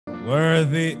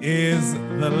Worthy is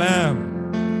the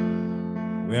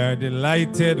Lamb. We are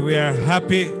delighted, we are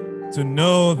happy to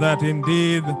know that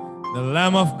indeed the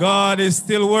Lamb of God is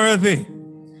still worthy.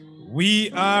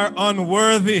 We are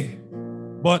unworthy,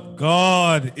 but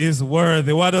God is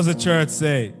worthy. What does the church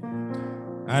say?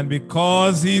 And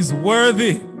because he's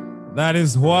worthy, that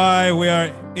is why we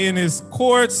are in his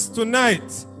courts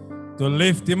tonight, to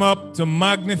lift him up, to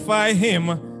magnify him,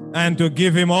 and to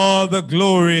give him all the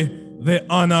glory, the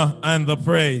honor, and the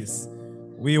praise.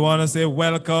 We want to say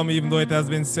welcome, even though it has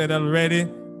been said already,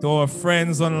 to our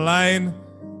friends online.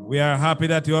 We are happy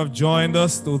that you have joined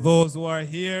us. To those who are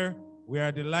here, we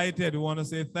are delighted. We want to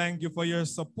say thank you for your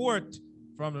support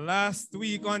from last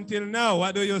week until now.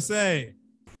 What do you say?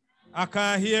 I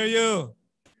can't hear you.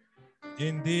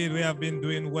 Indeed, we have been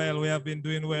doing well. We have been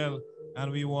doing well.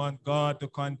 And we want God to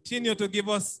continue to give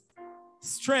us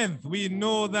strength. We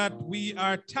know that we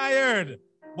are tired,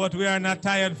 but we are not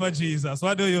tired for Jesus.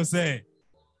 What do you say?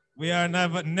 We are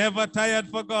never tired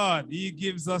for God. He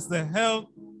gives us the help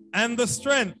and the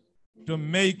strength to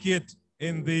make it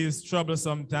in these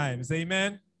troublesome times.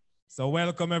 Amen. So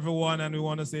welcome everyone, and we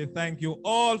want to say thank you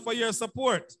all for your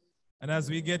support. And as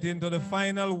we get into the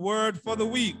final word for the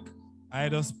week, I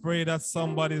just pray that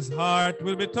somebody's heart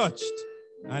will be touched.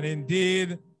 And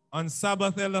indeed, on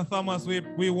Sabbath, Elder Thomas,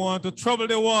 we want to trouble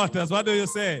the waters. What do you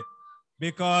say?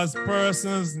 Because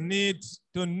persons need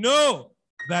to know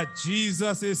that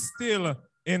Jesus is still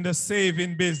in the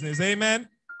saving business. Amen.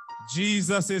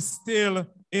 Jesus is still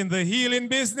in the healing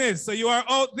business. So you are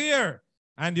out there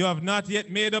and you have not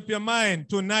yet made up your mind.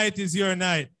 Tonight is your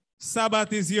night.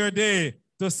 Sabbath is your day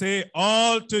to say,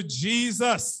 all to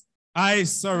Jesus I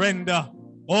surrender.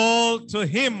 All to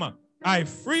him I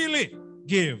freely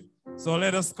give. So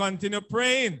let us continue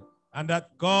praying, and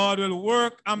that God will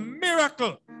work a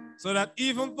miracle so that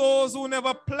even those who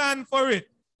never planned for it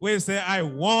will say, I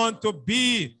want to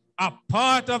be a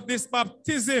part of this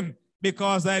baptism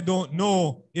because I don't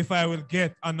know if I will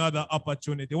get another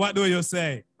opportunity. What do you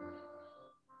say?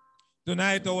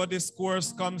 Tonight our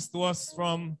discourse comes to us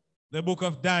from the book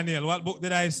of Daniel. What book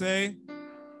did I say?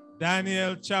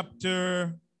 Daniel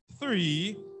chapter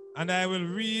 3, and I will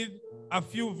read a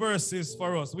few verses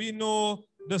for us. We know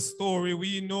the story,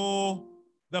 we know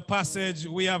the passage,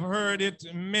 we have heard it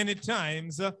many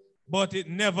times, but it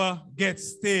never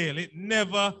gets stale. It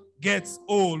never gets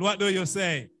old. What do you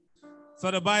say?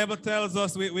 So the Bible tells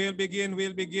us we'll begin.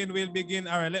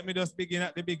 All right, let me just begin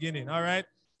at the beginning, all right?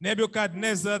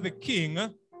 Nebuchadnezzar the king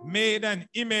made an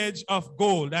image of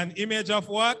gold. An image of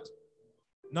what?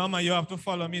 No, man, you have to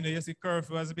follow me. You see,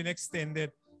 curfew has been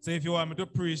extended. So if you want me to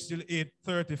preach till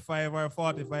 8:35 or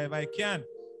 45, I can.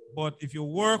 But if you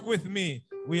work with me,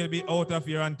 we'll be out of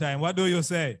here on time. What do you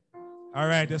say? All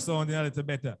right, you're sounding a little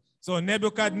better. So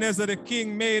Nebuchadnezzar the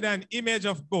king made an image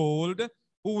of gold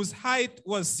whose height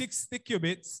was 60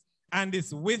 cubits and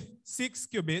its width 6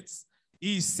 cubits.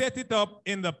 He set it up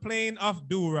in the plain of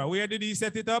Dura. Where did he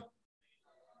set it up?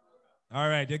 All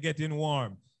right, you're getting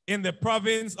warm. In the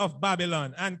province of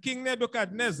Babylon. And King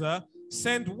Nebuchadnezzar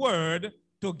sent word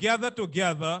to gather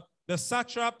together the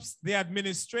satraps, the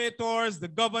administrators, the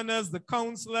governors, the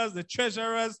counselors, the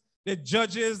treasurers, the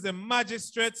judges, the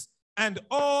magistrates, and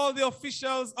all the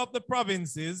officials of the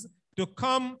provinces to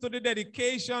come to the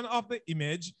dedication of the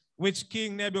image which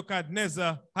King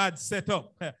Nebuchadnezzar had set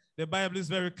up. The Bible is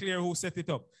very clear who set it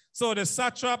up. So the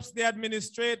satraps, the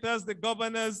administrators, the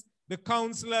governors, the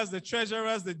counselors, the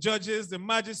treasurers, the judges, the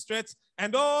magistrates,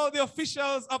 and all the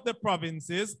officials of the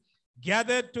provinces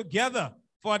gathered together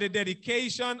for the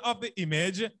dedication of the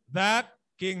image that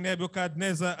King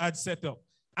Nebuchadnezzar had set up.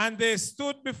 And they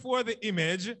stood before the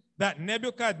image that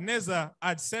Nebuchadnezzar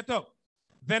had set up.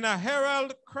 Then a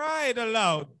herald cried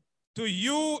aloud, to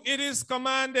you it is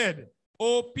commanded,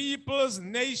 O peoples,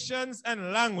 nations,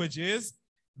 and languages,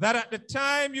 that at the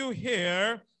time you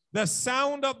hear the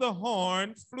sound of the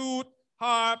horn, flute,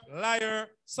 harp, lyre,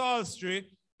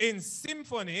 psaltery, in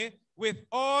symphony with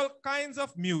all kinds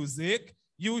of music,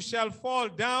 you shall fall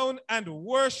down and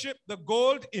worship the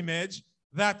gold image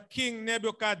that King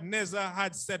Nebuchadnezzar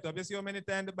had set up. You see how many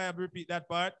times the Bible repeats that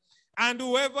part? And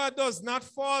whoever does not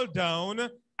fall down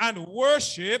and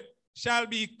worship shall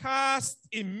be cast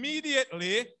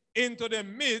immediately into the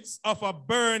midst of a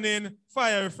burning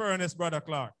fiery furnace, Brother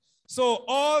Clark. So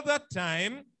at that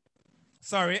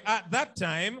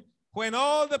time, when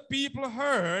all the people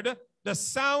heard the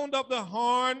sound of the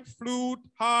horn, flute,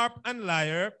 harp, and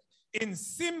lyre, in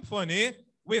symphony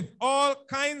with all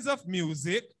kinds of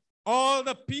music, all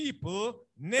the people,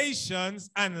 nations,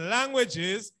 and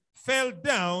languages fell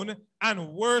down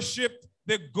and worshiped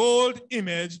the gold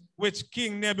image which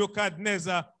King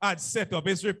Nebuchadnezzar had set up.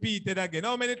 It's repeated again.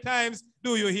 How many times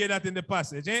do you hear that in the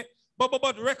passage?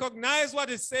 But recognize what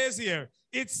it says here.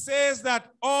 It says that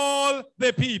all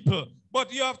the people,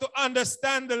 but you have to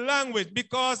understand the language,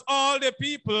 because all the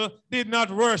people did not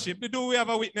worship. Do we have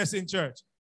a witness in church?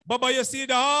 But you see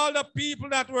that all the people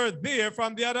that were there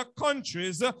from the other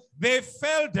countries, they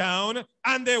fell down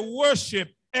and they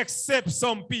worshiped, except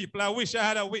some people. I wish I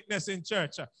had a witness in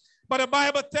church. But the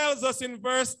Bible tells us in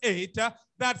verse 8 that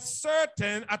at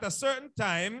a certain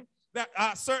time,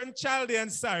 that certain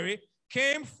Chaldeans,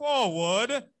 came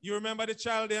forward. You remember the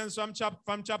Chaldeans from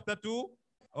chapter 2?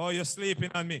 Oh, you're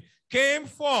sleeping on me. Came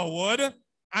forward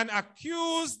and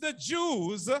accused the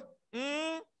Jews.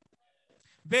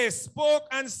 They spoke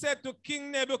and said to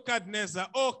King Nebuchadnezzar,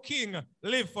 O king,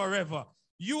 live forever.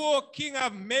 You, O king,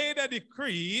 have made a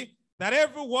decree that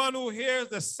everyone who hears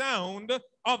the sound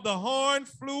of the horn,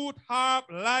 flute, harp,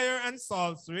 lyre, and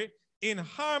psaltery in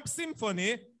harp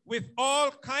symphony with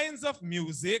all kinds of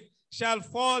music shall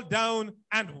fall down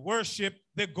and worship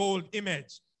the gold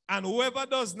image. And whoever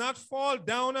does not fall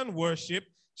down and worship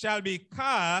shall be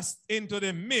cast into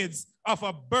the midst of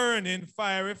a burning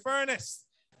fiery furnace.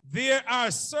 There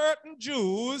are certain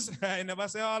Jews, I never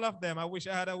say all of them, I wish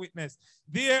I had a witness.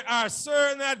 There are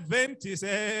certain Adventists,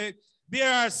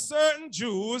 there are certain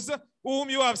Jews whom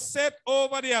you have set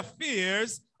over the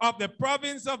affairs of the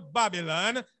province of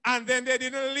Babylon, and then they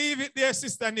didn't leave it there,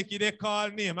 Sister Nikki. They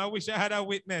called name. I wish I had a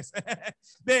witness.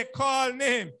 They called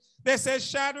name. They said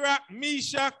Shadrach,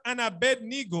 Meshach, and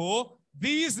Abednego.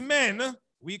 These men,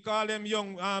 we call them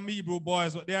young Hebrew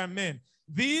boys, but they are men.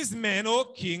 These men,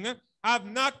 O king, have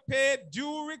not paid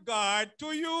due regard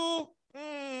to you.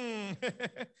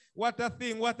 What a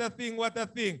thing, what a thing, what a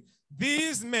thing.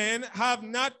 These men have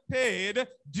not paid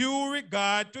due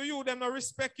regard to you. They don't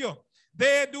respect you.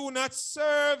 They do not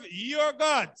serve your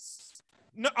gods,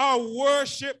 or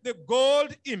worship the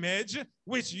gold image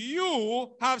which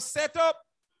you have set up.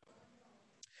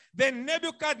 Then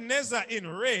Nebuchadnezzar, in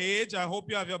rage, I hope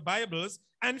you have your Bibles,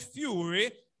 and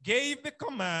fury, gave the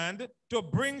command to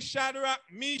bring Shadrach,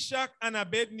 Meshach, and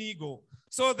Abednego.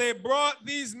 So they brought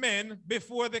these men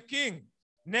before the king.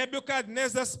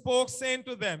 Nebuchadnezzar spoke, saying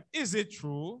to them, is it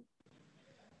true?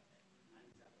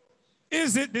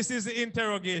 This is the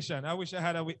interrogation. I wish I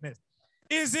had a witness.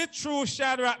 Is it true,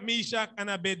 Shadrach, Meshach, and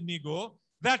Abednego,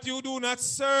 that you do not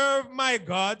serve my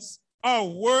gods or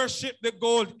worship the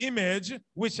gold image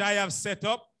which I have set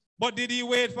up? But did he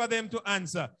wait for them to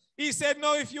answer? He said,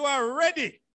 no, if you are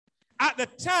ready, at the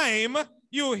time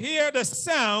you hear the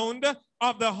sound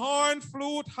of the horn,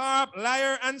 flute, harp,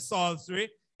 lyre, and psaltery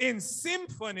in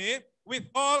symphony with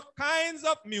all kinds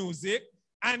of music,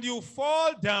 and you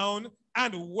fall down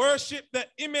and worship the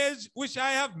image which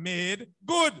I have made,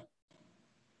 good.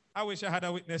 I wish I had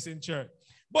a witness in church.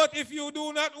 But if you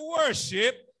do not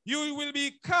worship, you will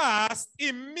be cast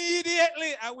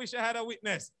immediately, I wish I had a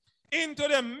witness, into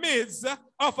the midst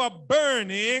of a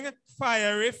burning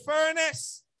fiery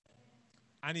furnace.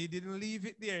 And he didn't leave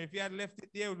it there. If he had left it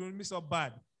there, it wouldn't be so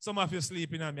bad. Some of you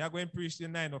sleeping on me. I'm going to preach till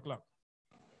 9 o'clock.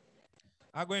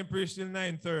 I'm going to preach till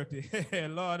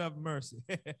 9:30. Lord have mercy.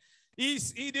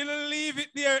 He didn't leave it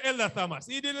there, Elder Thomas.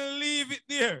 He didn't leave it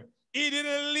there. He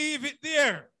didn't leave it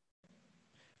there.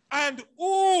 And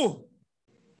who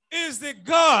is the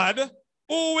God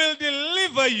who will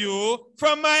deliver you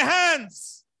from my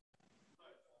hands?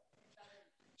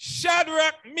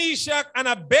 Shadrach, Meshach, and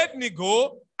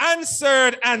Abednego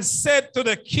answered and said to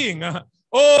the king,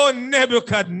 O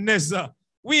Nebuchadnezzar,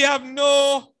 we have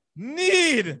no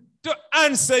need to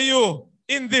answer you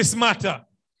in this matter.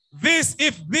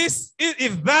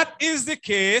 If that is the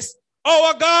case,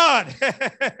 our God.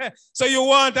 So you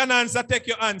want an answer, take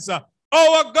your answer.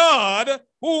 Our God,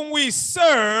 whom we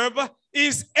serve,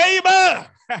 is able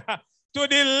to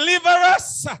deliver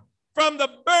us from the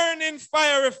burning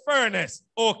fiery furnace,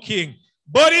 O king.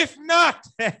 But if not,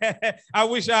 I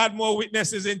wish I had more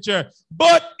witnesses in church.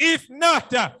 But if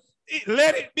not,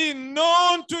 let it be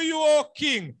known to you, O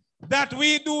king, that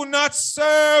we do not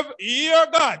serve your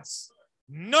gods,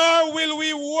 nor will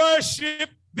we worship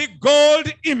the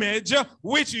gold image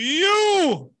which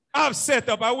you have set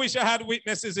up. I wish I had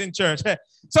witnesses in church.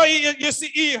 So you see,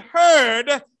 he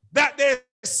heard that they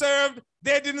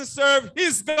didn't serve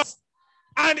his gods.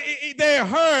 And he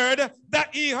heard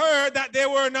that they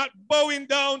were not bowing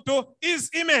down to his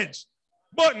image.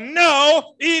 But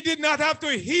now he did not have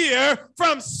to hear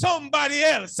from somebody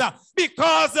else,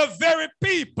 because the very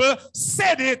people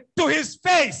said it to his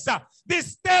face.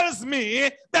 this tells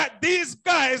me that these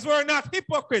guys were not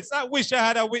hypocrites. I wish I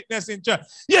had a witness in church.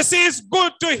 You see, it's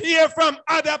good to hear from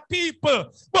other people.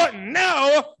 But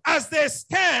now, as they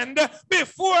stand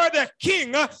before the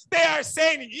king, they are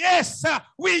saying, yes,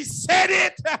 we said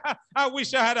it. I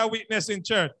wish I had a witness in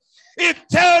church. It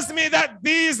tells me that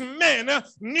these men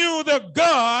knew the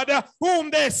God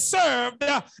whom they served,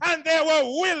 and they were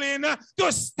willing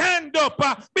to stand up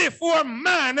before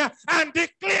man and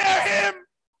declare him.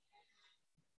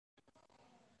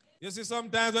 You see,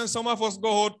 sometimes when some of us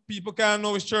go out, people can't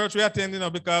know which church we attend,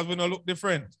 because we don't look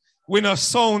different. We don't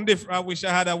sound different. I wish I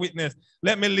had a witness.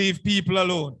 Let me leave people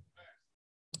alone.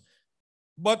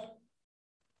 But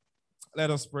let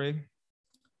us pray.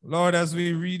 Lord, as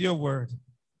we read your word,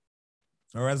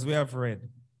 or as we have read,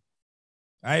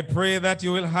 I pray that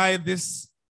you will hide this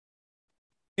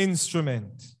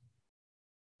instrument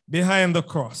behind the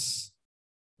cross.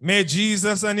 May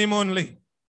Jesus and him only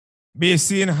be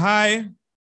seen high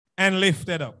and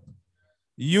lifted up.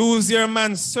 Use your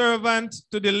manservant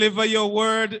to deliver your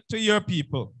word to your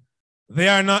people. They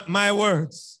are not my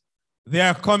words. They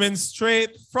are coming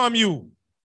straight from you.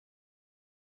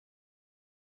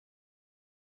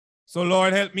 So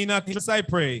Lord, help me not just, I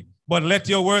pray, but let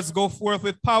your words go forth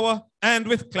with power and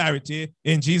with clarity.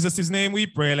 In Jesus' name we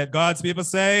pray. Let God's people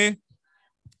say,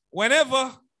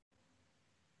 whenever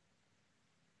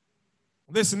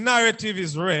this narrative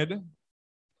is read,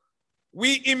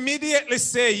 we immediately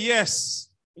say, yes,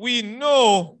 we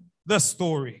know the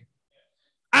story.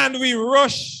 And we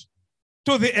rush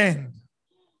to the end.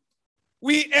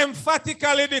 We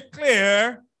emphatically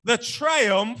declare the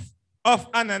triumph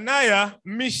of Ananiah,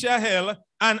 Mishael,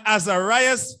 and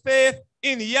Azariah's faith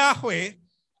in Yahweh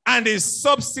and his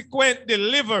subsequent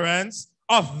deliverance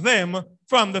of them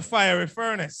from the fiery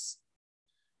furnace.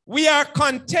 We are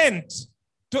content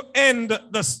to end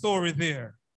the story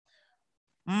there.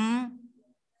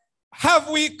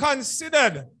 Have we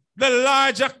considered the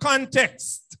larger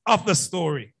context of the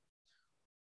story?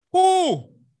 Who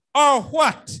or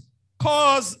what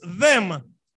caused them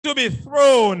to be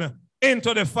thrown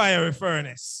into the fiery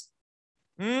furnace?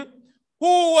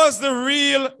 Who was the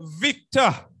real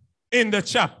victor in the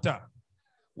chapter?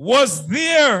 Was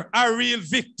there a real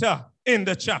victor in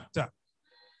the chapter?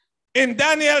 In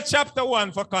Daniel chapter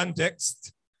 1, for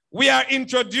context, we are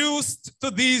introduced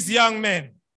to these young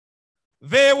men.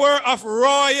 They were of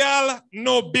royal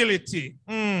nobility.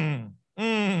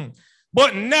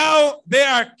 But now they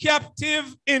are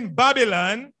captive in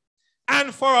Babylon,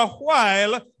 and for a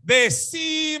while they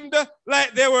seemed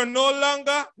like they were no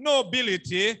longer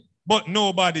nobility, but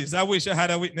nobodies. I wish I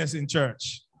had a witness in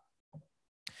church.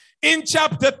 In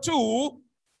chapter 2,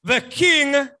 the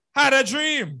king had a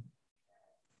dream.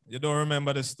 You don't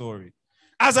remember the story.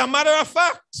 As a matter of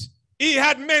fact, he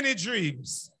had many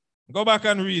dreams. Go back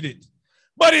and read it.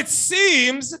 But it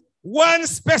seems one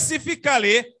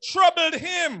specifically troubled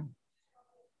him.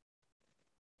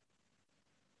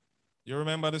 You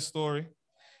remember the story?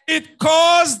 It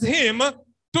caused him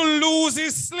to lose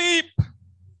his sleep.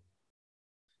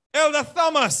 Elder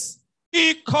Thomas,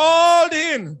 he called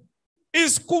in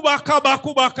his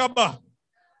kubakaba.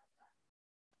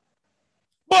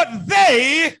 But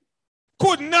they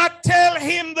could not tell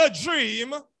him the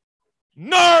dream,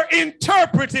 nor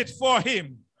interpret it for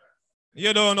him.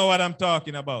 You don't know what I'm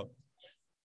talking about.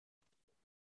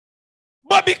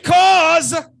 But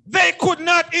because they could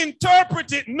not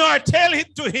interpret it nor tell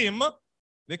it to him,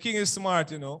 the king is smart,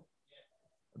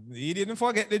 He didn't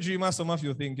forget the dream, as some of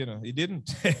you think, He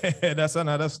didn't. That's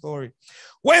another story.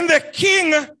 When the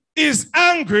king is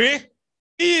angry,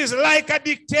 he is like a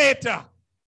dictator.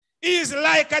 He is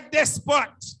like a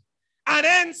despot. And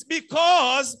hence,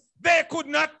 because they could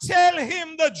not tell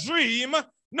him the dream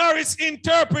nor its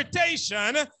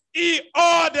interpretation, he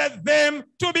ordered them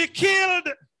to be killed.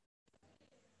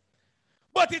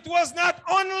 But it was not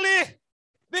only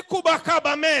the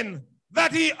Kubakaba men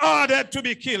that he ordered to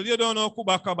be killed. You don't know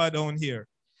Kubakaba down here.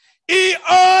 He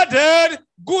ordered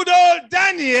good old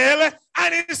Daniel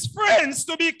and his friends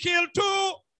to be killed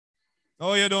too.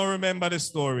 Oh, you don't remember the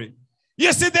story.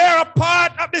 You see, they are a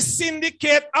part of the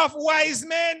syndicate of wise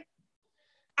men.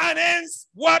 And hence,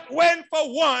 what went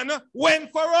for one,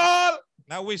 went for all.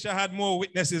 I wish I had more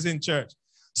witnesses in church.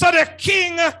 So the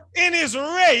king, in his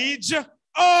rage,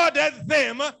 ordered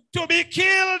them to be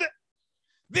killed.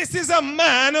 This is a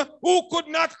man who could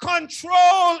not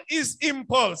control his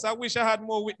impulse. I wish I had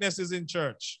more witnesses in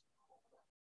church.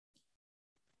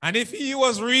 And if he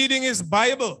was reading his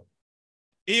Bible,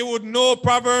 he would know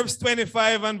Proverbs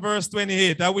 25 and verse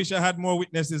 28. I wish I had more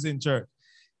witnesses in church.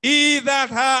 He that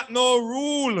hath no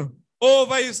rule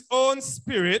over his own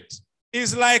spirit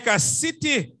is like a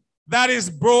city that is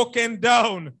broken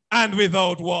down and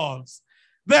without walls.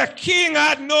 The king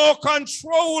had no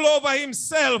control over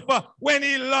himself when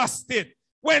he lost it,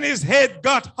 when his head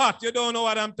got hot. You don't know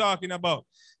what I'm talking about.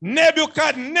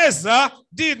 Nebuchadnezzar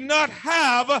did not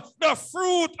have the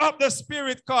fruit of the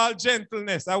Spirit called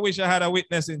gentleness. I wish I had a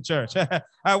witness in church.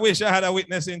 I wish I had a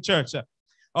witness in church.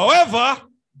 However,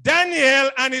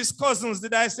 Daniel and his cousins,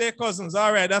 did I say cousins?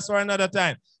 All right, that's for another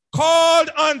time, called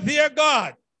on their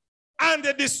God, and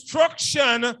the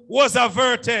destruction was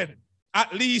averted,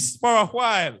 at least for a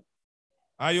while.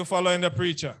 Are you following the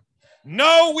preacher?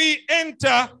 Now we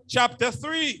enter chapter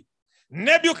 3.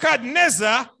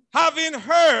 Nebuchadnezzar, having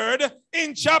heard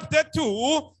in chapter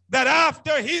 2 that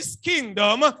after his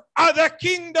kingdom, other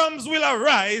kingdoms will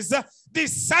arise,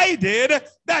 decided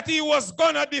that he was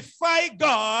going to defy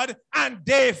God and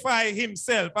deify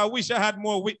himself. I wish I had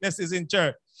more witnesses in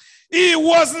church. He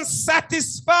wasn't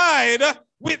satisfied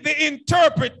with the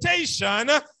interpretation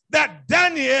that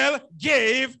Daniel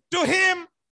gave to him.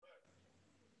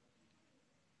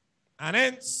 And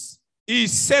hence, he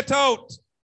set out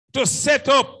to set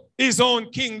up his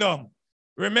own kingdom.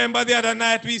 Remember the other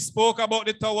night we spoke about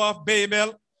the Tower of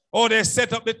Babel? Oh, they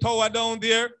set up the tower down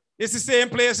there. It's the same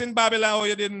place in Babylon. Oh,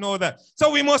 you didn't know that.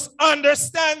 So we must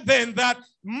understand then that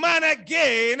man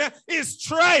again is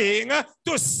trying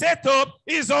to set up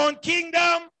his own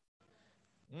kingdom.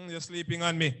 You're sleeping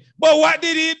on me. But what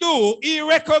did he do? He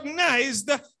recognized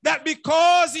that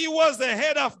because he was the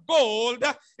head of gold,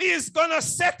 he's going to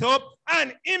set up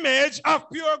an image of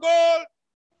pure gold.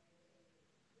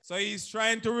 So he's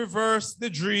trying to reverse the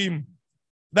dream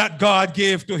that God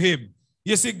gave to him.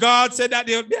 You see, God said that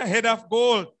they would be a head of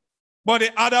gold, but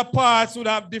the other parts would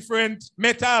have different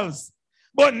metals.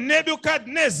 But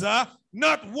Nebuchadnezzar,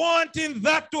 not wanting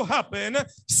that to happen,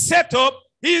 set up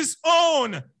his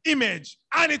own image,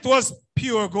 and it was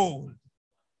pure gold.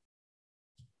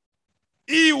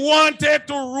 He wanted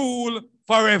to rule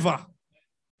forever.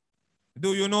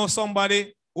 Do you know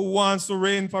somebody who wants to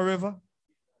reign forever?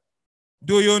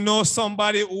 Do you know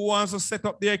somebody who wants to set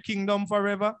up their kingdom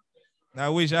forever? I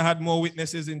wish I had more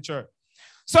witnesses in church.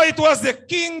 So it was the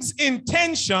king's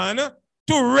intention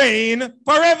to reign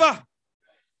forever.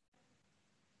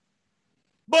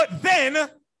 But then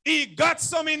he got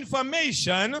some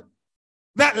information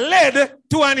that led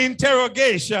to an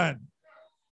interrogation.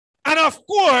 And of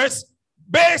course,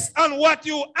 based on what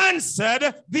you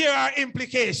answered, there are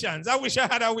implications. I wish I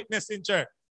had a witness in church.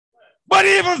 But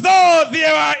even though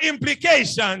there are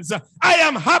implications, I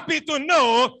am happy to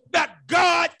know that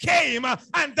God came,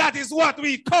 and that is what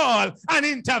we call an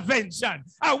intervention.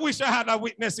 I wish I had a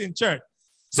witness in church.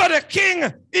 So the king,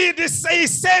 he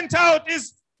sent out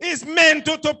his men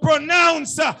to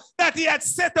pronounce that he had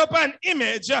set up an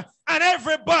image, and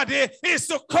everybody is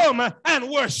to come and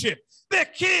worship. The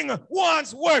king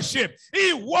wants worship.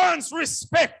 He wants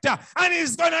respect, and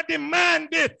he's going to demand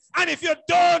it. And if you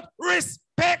don't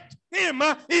respect him,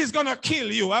 he's going to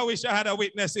kill you. I wish I had a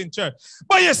witness in church.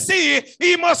 But you see,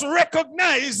 he must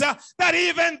recognize that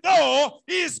even though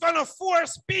he's going to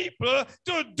force people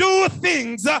to do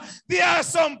things, there are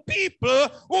some people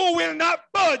who will not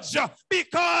budge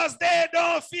because they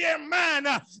don't fear man.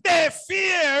 They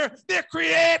fear the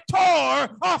creator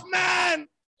of man.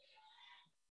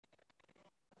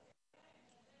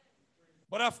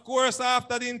 But of course,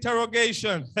 after the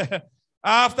interrogation,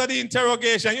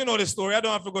 you know the story. I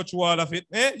don't have to go through all of it.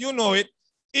 You know it.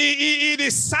 He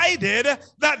decided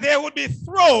that they would be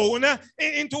thrown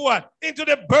into what? Into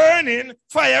the burning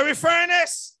fiery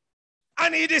furnace.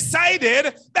 And he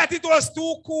decided that it was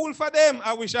too cool for them.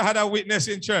 I wish I had a witness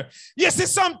in church. You see,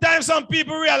 sometimes some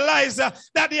people realize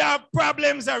that they have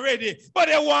problems already, but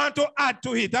they want to add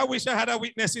to it. I wish I had a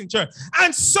witness in church.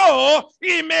 And so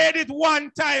he made it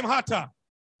 1 time hotter.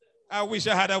 I wish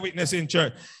I had a witness in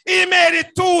church. He made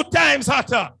it 2 times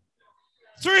hotter,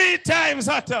 3 times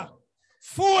hotter,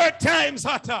 4 times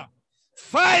hotter,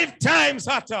 5 times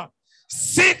hotter,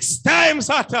 6 times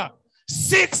hotter,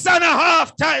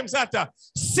 6.5 times hotter,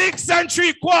 6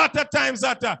 3/4 times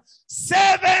hotter,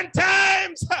 7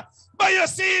 times. But you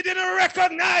see, he didn't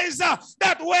recognize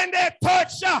that when they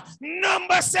touch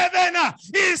number 7,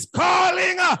 he's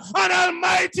calling on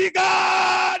Almighty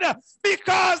God,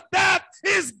 because that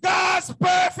is God's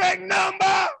perfect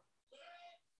number.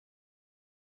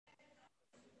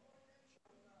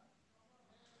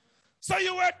 So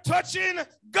you were touching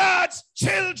God's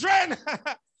children.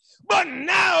 But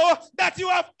now that you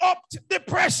have upped the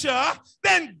pressure,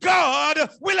 then God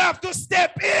will have to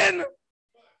step in.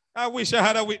 I wish I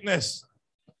had a witness.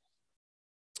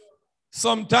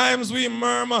 Sometimes we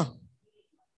murmur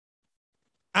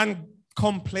and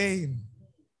complain.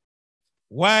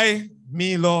 Why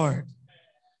me, Lord?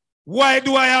 Why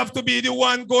do I have to be the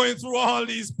one going through all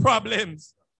these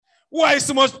problems? Why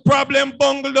so much problem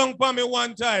bungled down for me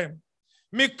one time?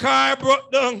 My car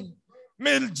broke down.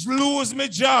 Me lose my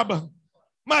job.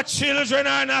 My children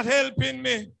are not helping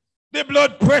me. The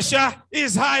blood pressure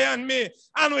is high on me.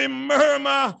 And we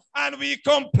murmur and we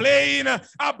complain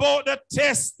about the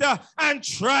tests and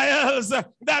trials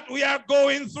that we are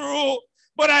going through.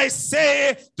 But I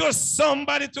say to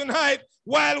somebody tonight,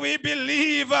 while we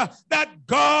believe that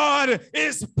God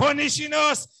is punishing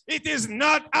us, it is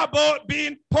not about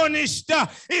being punished.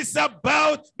 It's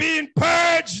about being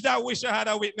purged. I wish I had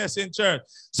a witness in church.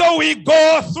 So we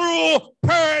go through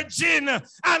purging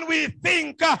and we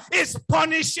think it's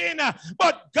punishing.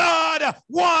 But God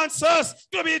wants us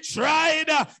to be tried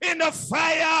in the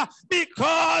fire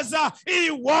because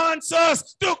he wants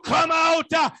us to come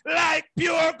out like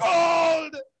pure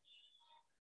gold.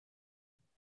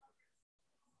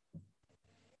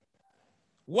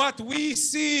 What we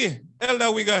see, Elder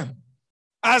Wigan,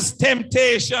 as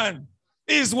temptation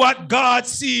is what God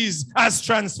sees as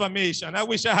transformation. I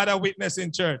wish I had a witness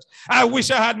in church. I wish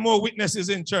I had more witnesses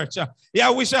in church. I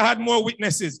wish I had more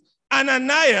witnesses.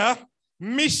 Ananiah,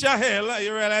 Mishael,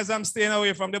 you realize I'm staying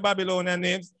away from the Babylonian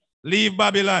names? Leave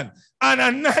Babylon.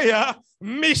 Ananiah,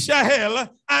 Mishael,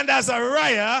 and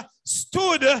Azariah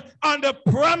stood on the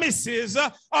promises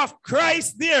of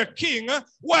Christ their king,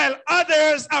 while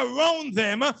others around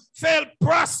them fell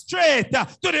prostrate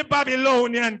to the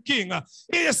Babylonian king.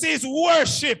 This is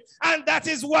worship, and that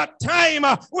is what time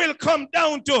will come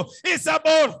down to. It's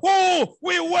about who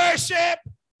we worship.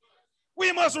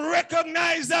 We must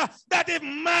recognize that if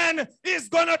man is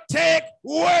going to take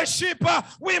worship,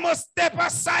 we must step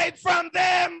aside from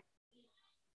them.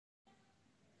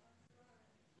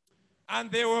 And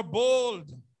they were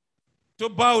bold to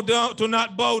bow down, to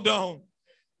not bow down.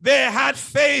 They had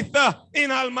faith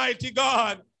in Almighty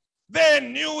God. They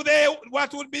knew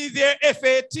what would be their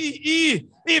FATE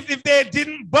if they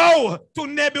didn't bow to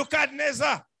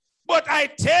Nebuchadnezzar. But I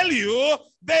tell you,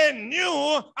 they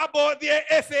knew about their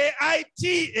FAITH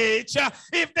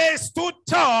if they stood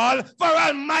tall for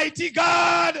Almighty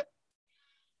God.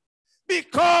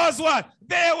 Because what?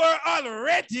 They were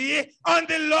already on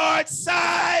the Lord's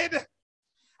side.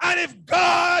 And if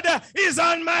God is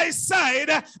on my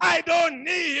side, I don't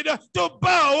need to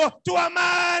bow to a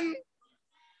man.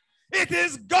 It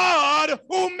is God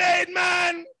who made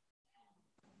man.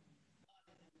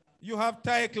 You have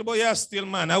title, but you are still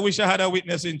man. I wish I had a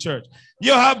witness in church.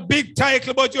 You have big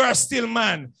title, but you are still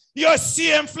man. You're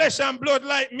same flesh and blood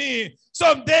like me.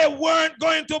 So they weren't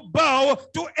going to bow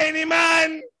to any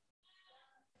man.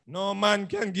 No man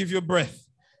can give you breath.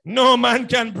 No man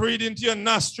can breathe into your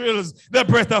nostrils the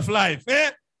breath of life.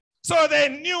 So they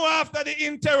knew after the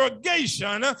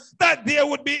interrogation that there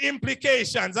would be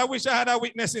implications. I wish I had a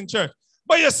witness in church.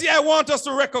 But you see, I want us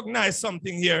to recognize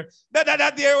something here.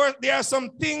 That there are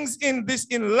some things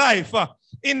in life,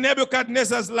 in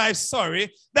Nebuchadnezzar's life,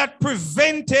 that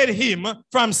prevented him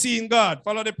from seeing God.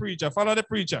 Follow the preacher, follow the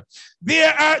preacher.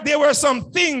 There were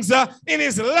some things in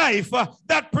his life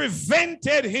that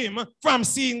prevented him from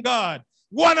seeing God.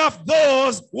 One of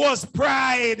those was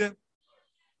pride.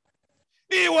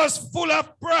 He was full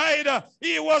of pride.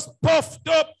 He was puffed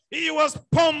up. He was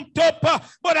pumped up.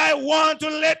 But I want to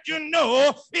let you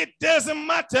know, it doesn't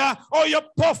matter how you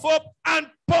puff up and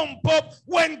pump up.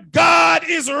 When God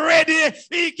is ready,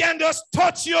 he can just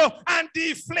touch you and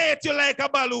deflate you like a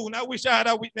balloon. I wish I had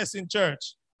a witness in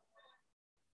church.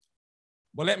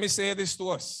 But let me say this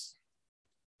to us.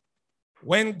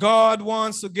 When God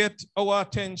wants to get our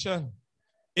attention,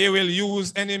 he will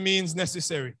use any means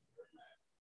necessary.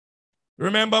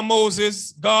 Remember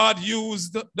Moses, God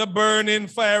used the burning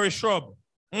fiery shrub.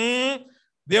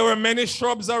 There were many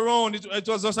shrubs around. It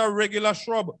was just a regular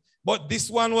shrub. But this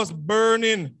one was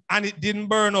burning and it didn't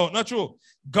burn out. Not true.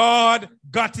 God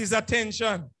got his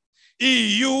attention.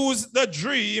 He used the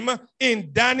dream in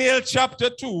Daniel chapter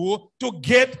 2 to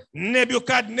get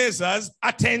Nebuchadnezzar's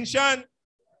attention.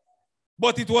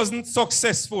 But it wasn't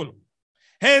successful.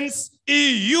 Hence,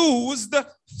 he used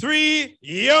 3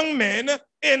 young men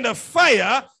in the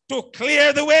fire to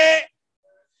clear the way.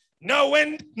 Now,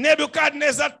 when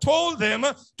Nebuchadnezzar told them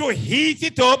to heat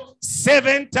it up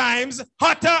 7 times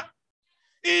hotter,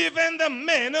 even the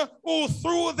men who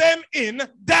threw them in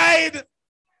died.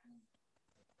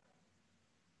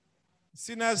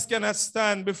 Sinners cannot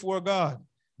stand before God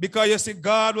because you see,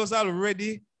 God was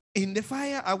already in the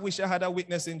fire. I wish I had a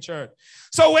witness in church.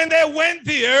 So when they went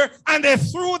there and they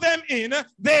threw them in,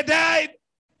 they died.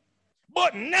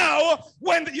 But now,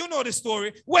 you know the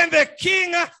story, when the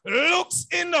king looks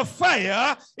in the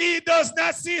fire, he does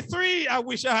not see three. I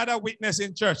wish I had a witness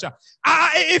in church.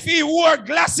 If he wore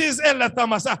glasses, Elder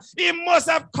Thomas, he must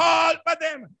have called for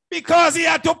them because he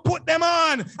had to put them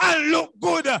on and look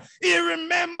good. He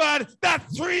remembered that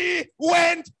three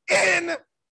went in.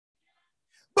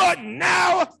 But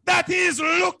now that he's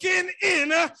looking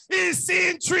in, he's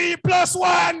seeing 3 +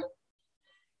 1.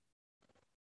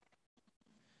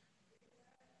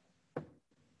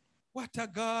 What a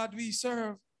God we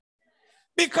serve.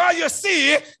 Because you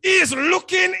see, he's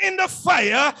looking in the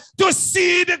fire to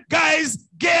see the guys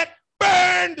get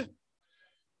burned.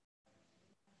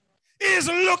 He's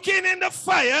looking in the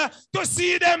fire to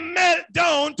see them melt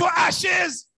down to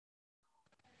ashes.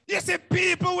 You see,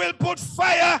 people will put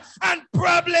fire and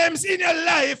problems in your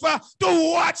life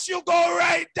to watch you go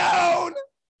right down.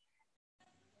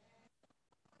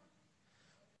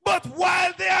 But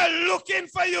while they are looking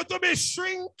for you to be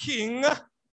shrinking,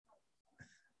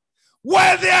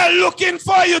 while they are looking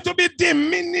for you to be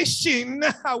diminishing,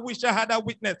 I wish I had a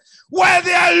witness. While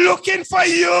they are looking for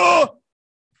you,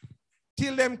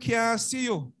 till them can't see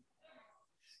you.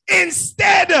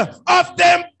 Instead of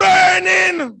them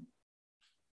burning,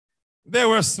 they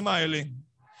were smiling.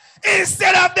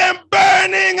 Instead of them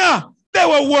burning, they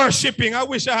were worshiping. I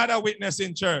wish I had a witness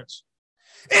in church.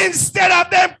 Instead of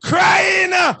them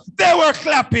crying, they were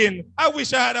clapping. I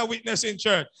wish I had a witness in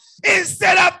church.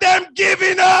 Instead of them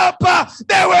giving up,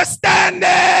 they were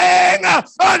standing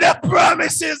on the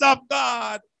promises of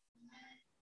God.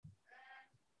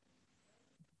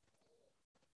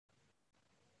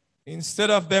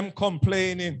 Instead of them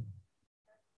complaining,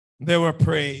 they were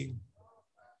praying.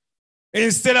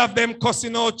 Instead of them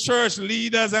cussing out church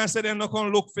leaders and saying they're not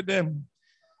going to look for them.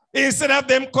 Instead of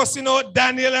them cussing out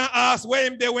Daniel and ask where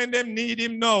him there when they need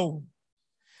him now.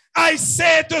 I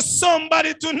say to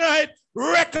somebody tonight,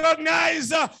 recognize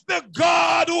the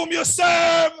God whom you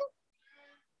serve.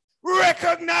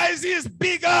 Recognize he is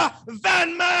bigger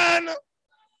than man.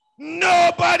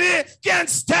 Nobody can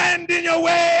stand in your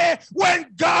way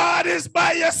when God is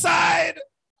by your side.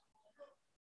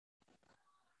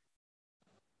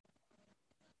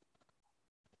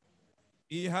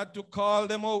 He had to call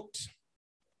them out.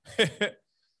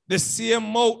 The same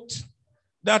mouth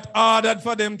that ordered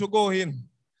for them to go in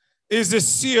is the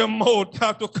same mouth that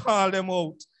have to call them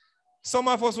out. Some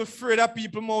of us are afraid of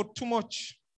people mouth too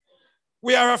much.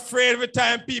 We are afraid every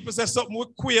time people say something, we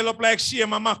quail up like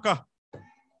shame and maca.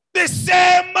 The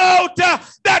same mouth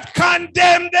that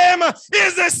condemned them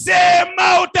is the same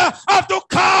mouth have to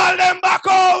call them back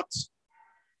out.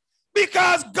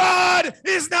 Because God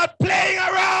is not playing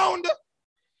around.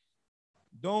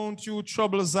 Don't you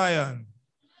trouble Zion.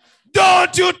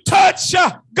 Don't you touch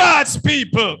God's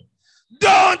people.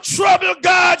 Don't trouble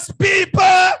God's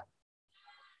people.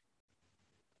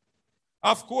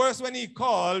 Of course, when he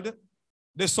called,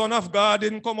 the Son of God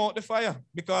didn't come out the fire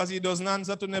because he doesn't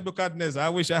answer to Nebuchadnezzar. I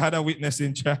wish I had a witness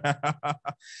in church.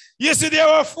 You see, there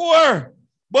were 4,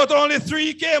 but only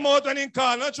 3 came out when he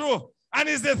called. Not true. And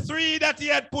it's the 3 that he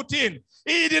had put in.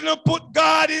 He didn't put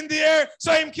God in there,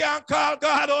 so he can't call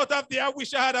God out of there. I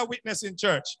wish I had a witness in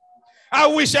church. I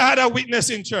wish I had a witness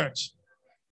in church.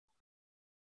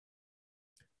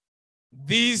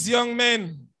 These young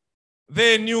men,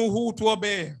 they knew who to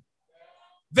obey.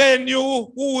 They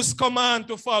knew whose command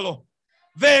to follow.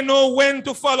 They know when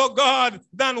to follow God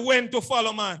than when to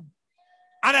follow man.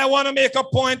 And I want to make a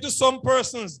point to some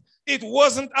persons. It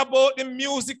wasn't about the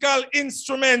musical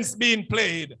instruments being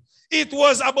played. It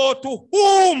was about to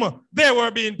whom they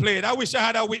were being played. I wish I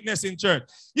had a witness in church.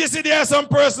 You see, there are some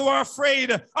persons who are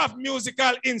afraid of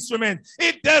musical instruments.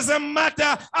 It doesn't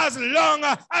matter as long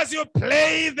as you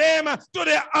play them to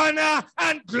the honor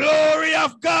and glory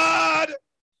of God.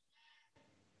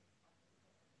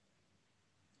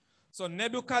 So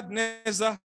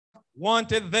Nebuchadnezzar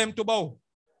wanted them to bow.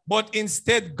 But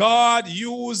instead, God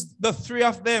used the 3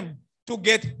 of them to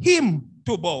get him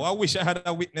to bow. I wish I had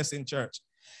a witness in church.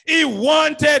 He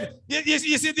wanted, you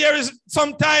see, there is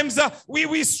sometimes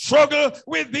we struggle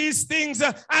with these things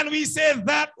and we say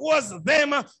that was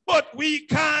them, but we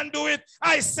can't do it.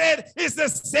 I said it's the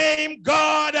same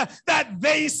God that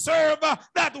they serve,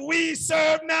 that we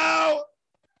serve now.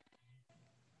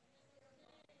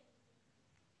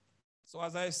 So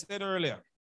as I said earlier,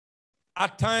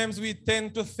 at times we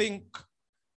tend to think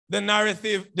the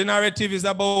narrative is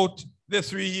about the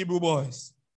 3 Hebrew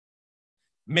boys.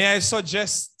 May I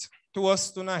suggest to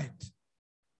us tonight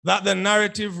that the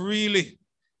narrative really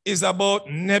is about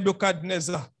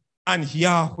Nebuchadnezzar and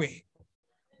Yahweh.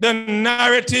 The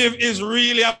narrative is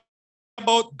really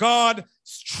about God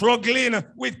struggling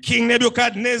with King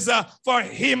Nebuchadnezzar for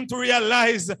him to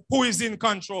realize who is in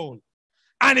control.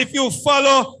 And if you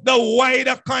follow the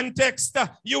wider context,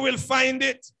 you will find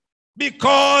it.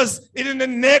 Because in the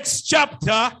next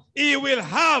chapter, he will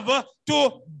have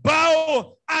to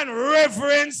bow and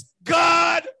reverence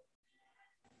God.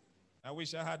 I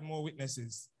wish I had more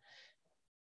witnesses.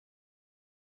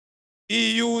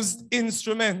 He used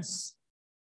instruments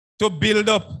to build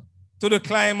up to the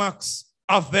climax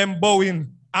of them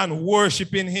bowing and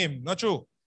worshiping him. Not true?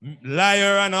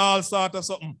 Liar and all sort of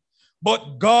something.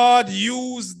 But God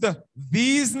used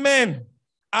these men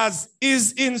as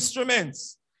his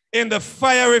instruments in the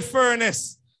fiery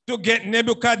furnace to get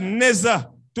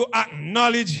Nebuchadnezzar to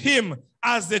acknowledge him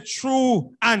as the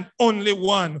true and only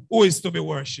one who is to be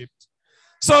worshipped.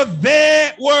 So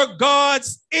they were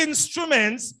God's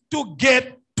instruments to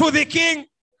get to the king.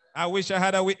 I wish I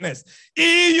had a witness.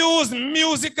 He used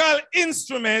musical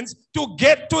instruments to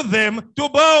get to them to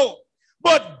bow.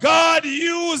 But God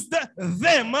used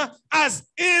them as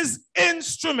his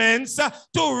instruments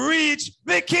to reach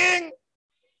the king.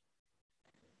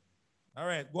 All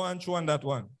right, go on through on that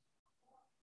one.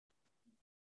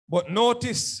 But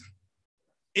notice,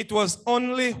 it was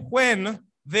only when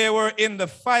they were in the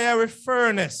fiery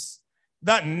furnace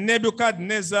that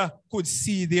Nebuchadnezzar could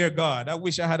see their God. I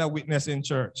wish I had a witness in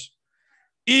church.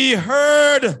 He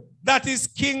heard that his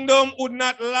kingdom would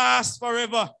not last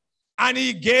forever, and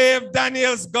he gave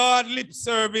Daniel's God lip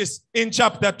service in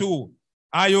chapter 2.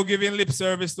 Are you giving lip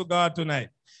service to God tonight?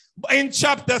 In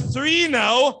chapter 3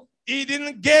 now, he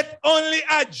didn't get only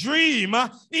a dream.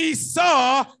 He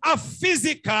saw a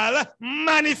physical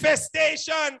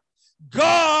manifestation.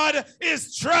 God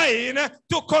is trying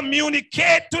to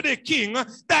communicate to the king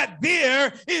that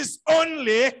there is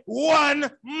only one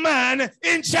man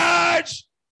in charge.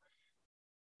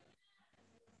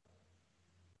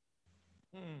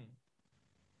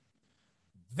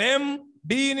 Them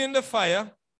being in the fire,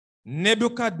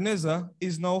 Nebuchadnezzar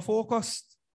is now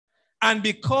focused. And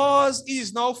because he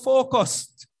is now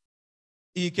focused,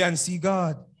 he can see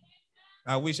God.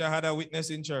 I wish I had a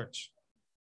witness in church.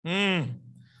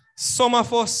 Some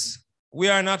of us, we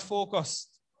are not focused.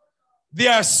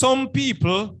 There are some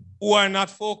people who are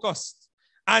not focused.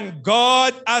 And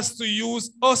God has to use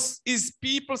us, his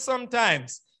people,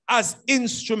 sometimes as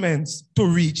instruments to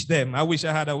reach them. I wish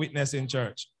I had a witness in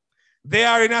church. They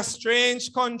are in a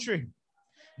strange country.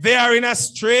 They are in a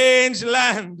strange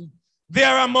land. They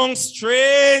are among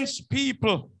strange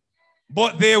people,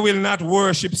 but they will not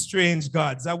worship strange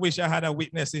gods. I wish I had a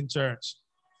witness in church.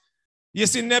 You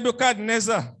see,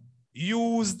 Nebuchadnezzar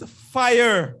used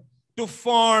fire to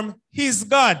form his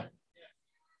God.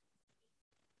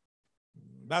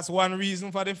 That's one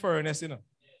reason for the furnace, you know.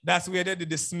 That's where they did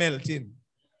the smelting.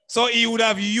 So he would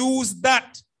have used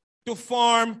that to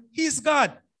form his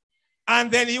God.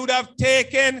 And then he would have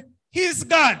taken his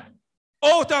God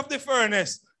out of the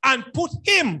furnace and put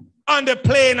him on the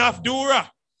plain of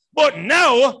Dura. But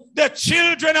now the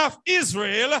children of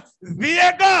Israel,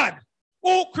 their God,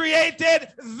 who created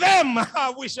them,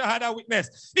 I wish I had a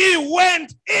witness, he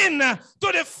went in to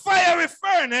the fiery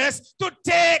furnace to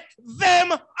take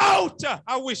them out.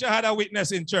 I wish I had a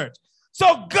witness in church.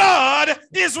 So God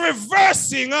is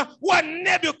reversing what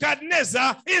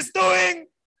Nebuchadnezzar is doing.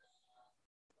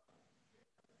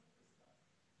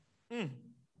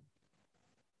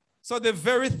 So the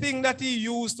very thing that he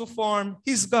used to form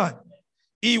his God,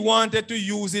 he wanted to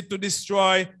use it to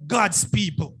destroy God's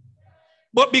people.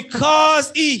 But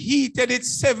because he heated it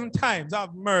 7 times,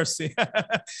 have mercy,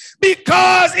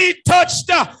 because he touched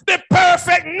the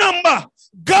perfect number,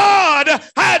 God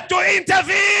had to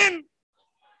intervene.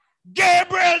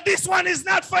 Gabriel, this one is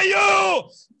not for you.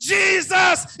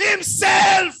 Jesus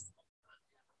himself.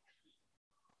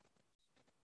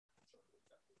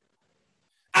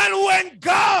 And when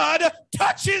God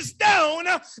touches down,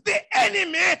 the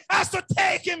enemy has to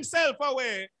take himself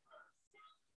away.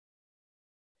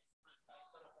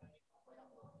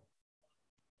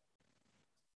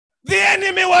 The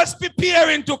enemy was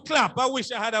preparing to clap. I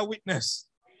wish I had a witness.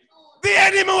 The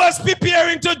enemy was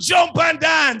preparing to jump and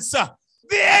dance. The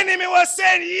enemy was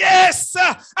saying, yes,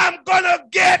 I'm going to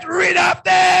get rid of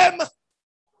them.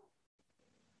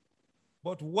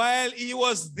 But while he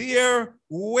was there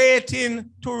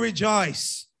waiting to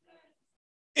rejoice,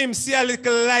 him see a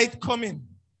little light coming.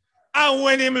 And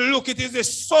when him look, it is the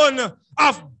Son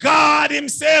of God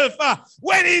himself.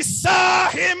 When he saw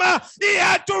him, he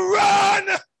had to run.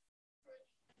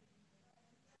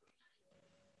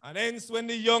 And hence when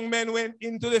the young men went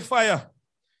into the fire,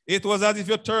 it was as if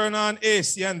you turn on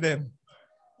AC and them.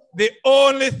 The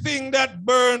only thing that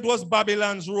burned was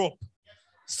Babylon's rope.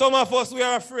 Some of us, we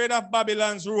are afraid of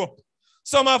Babylon's rope.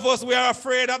 Some of us, we are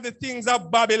afraid of the things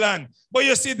of Babylon. But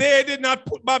you see, they did not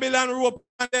put Babylon rope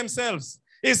on themselves.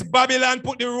 It's Babylon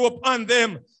put the rope on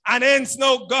them. And hence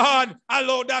now God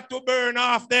allowed that to burn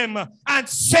off them and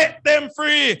set them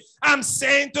free. I'm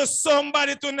saying to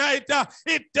somebody tonight,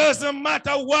 it doesn't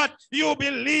matter what you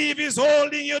believe is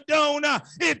holding you down.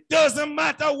 It doesn't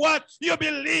matter what you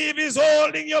believe is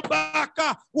holding you back.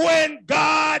 When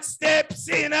God steps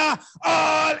in,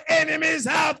 all enemies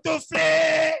have to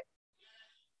flee.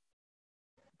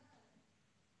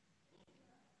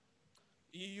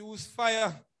 He used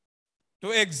fire to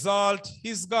exalt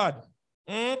his God.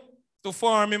 To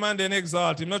form him and then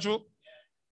exalt him. Not true?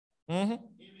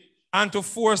 And to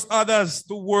force others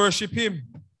to worship him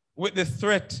with the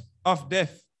threat of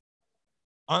death.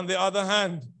 On the other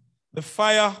hand, the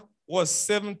fire was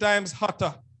 7 times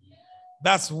hotter.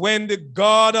 That's when the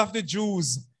God of the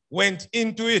Jews went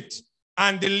into it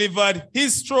and delivered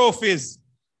his trophies.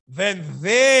 Then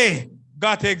they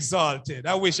got exalted.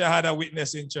 I wish I had a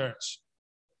witness in church.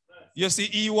 You see,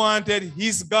 he wanted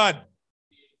his God.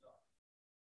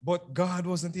 But God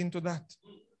wasn't into that.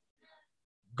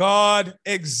 God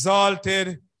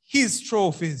exalted his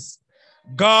trophies.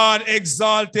 God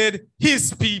exalted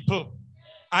his people.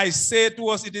 I say to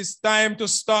us, it is time to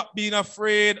stop being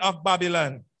afraid of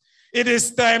Babylon. It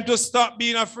is time to stop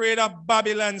being afraid of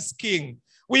Babylon's king.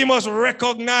 We must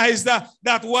recognize that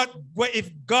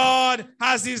if God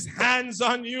has his hands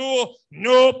on you,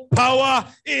 no power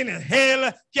in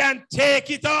hell can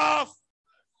take it off.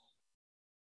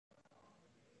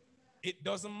 It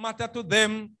doesn't matter to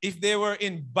them if they were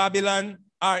in Babylon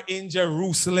or in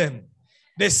Jerusalem.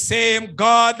 The same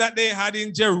God that they had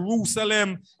in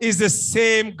Jerusalem is the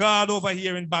same God over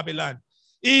here in Babylon.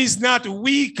 He's not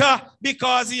weaker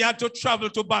because he had to travel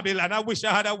to Babylon. I wish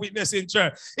I had a witness in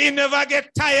church. He never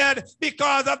get tired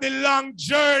because of the long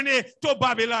journey to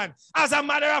Babylon. As a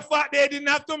matter of fact, they didn't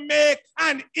have to make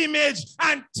an image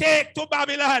and take to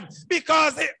Babylon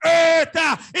because the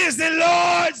earth is the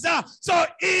Lord's. So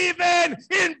even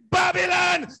in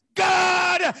Babylon,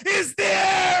 God is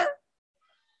there.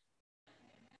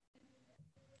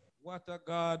 What a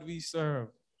God we serve.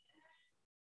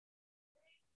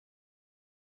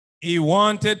 He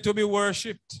wanted to be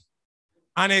worshipped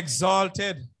and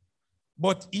exalted,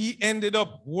 but he ended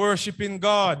up worshiping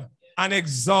God and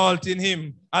exalting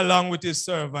him along with his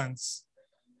servants.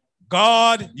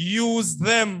 God used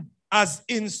them as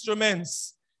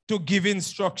instruments to give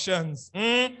instructions.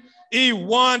 He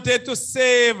wanted to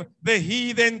save the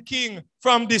heathen king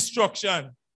from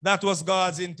destruction. That was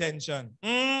God's intention.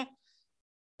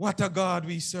 What a God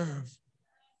we serve.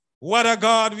 What a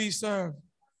God we serve.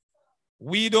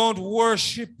 We don't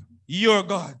worship your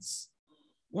gods.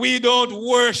 We don't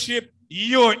worship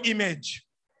your image.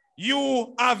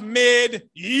 You have made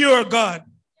your God,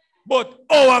 but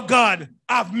our God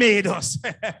have made us.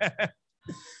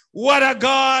 What a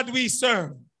God we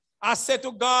serve. I said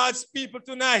to God's people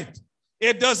tonight,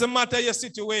 it doesn't matter your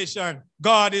situation,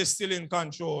 God is still in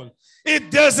control. It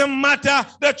doesn't matter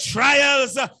the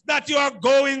trials that you are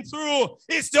going through.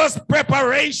 It's just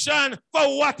preparation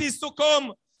for what is to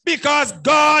come. Because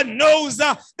God knows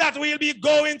that we'll be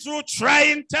going through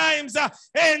trying times.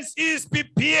 Hence, he's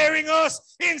preparing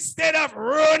us instead of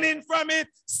running from it.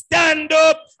 Stand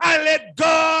up and let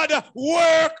God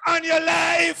work on your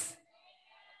life.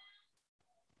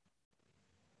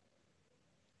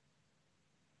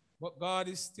 But God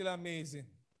is still amazing.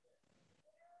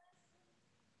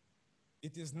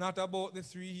 It is not about the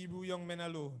 3 Hebrew young men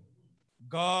alone.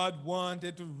 God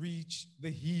wanted to reach the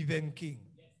heathen king.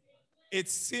 It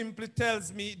simply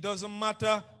tells me it doesn't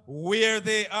matter where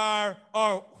they are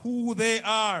or who they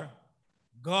are.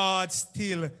 God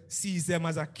still sees them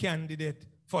as a candidate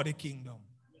for the kingdom.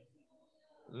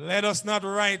 Let us not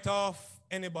write off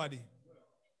anybody.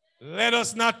 Let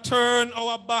us not turn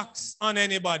our backs on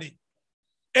anybody.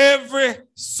 Every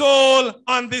soul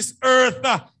on this earth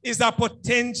is a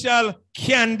potential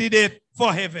candidate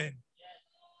for heaven.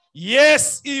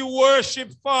 Yes, he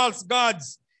worshiped false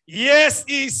gods. Yes,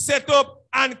 he set up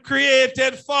and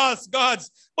created false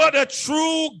gods, but the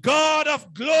true God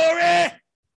of glory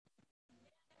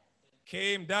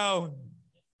came down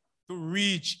to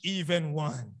reach even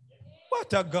one.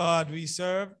 What a God we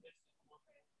serve.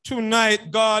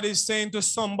 Tonight, God is saying to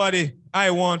somebody,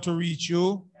 I want to reach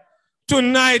you.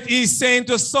 Tonight, he's saying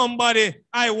to somebody,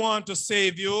 I want to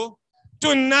save you.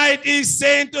 Tonight, he's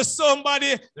saying to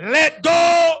somebody, let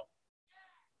go.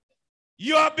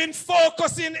 You have been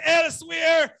focusing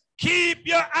elsewhere. Keep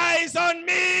your eyes on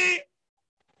me.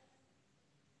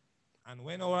 And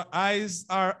when our eyes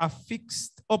are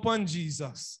affixed upon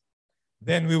Jesus,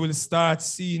 then we will start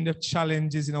seeing the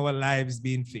challenges in our lives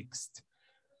being fixed.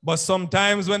 But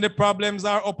sometimes when the problems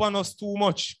are upon us too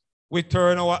much, we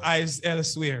turn our eyes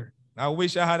elsewhere. I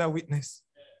wish I had a witness.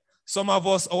 Some of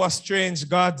us, our strange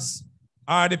gods,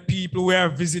 are the people we are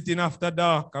visiting after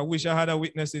dark. I wish I had a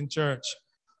witness in church.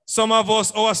 Some of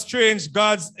us, our strange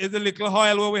gods is the little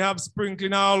oil where we have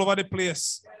sprinkling all over the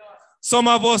place. Some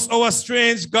of us, our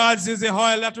strange gods is the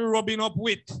oil that we're rubbing up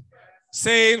with,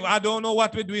 saying, I don't know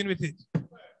what we're doing with it.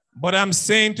 But I'm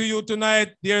saying to you tonight,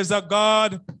 there's a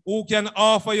God who can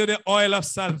offer you the oil of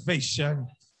salvation.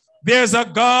 There's a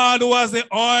God who has the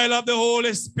oil of the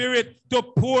Holy Spirit to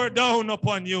pour down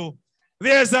upon you.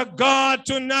 There's a God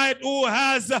tonight who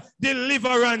has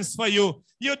deliverance for you.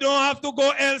 You don't have to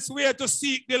go elsewhere to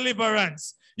seek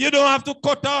deliverance. You don't have to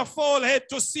cut off full head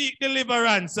to seek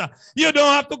deliverance. You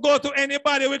don't have to go to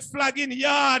anybody with flagging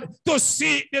yard to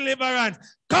seek deliverance.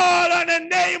 Call on the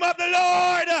name of the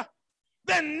Lord.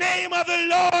 The name of the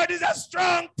Lord is a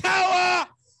strong tower.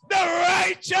 The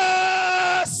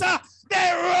righteous,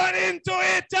 they run into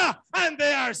it and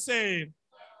they are saved.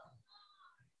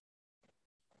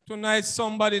 Tonight,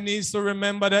 somebody needs to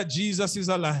remember that Jesus is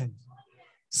alive.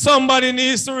 Somebody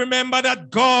needs to remember that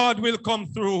God will come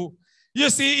through. You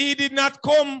see, he did not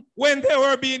come when they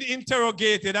were being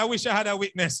interrogated. I wish I had a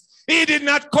witness. He did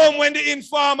not come when the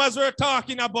informers were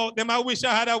talking about them. I wish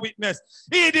I had a witness.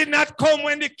 He did not come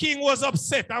when the king was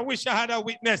upset. I wish I had a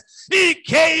witness. He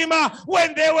came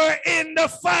when they were in the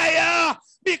fire,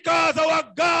 because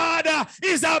our God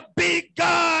is a big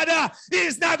God.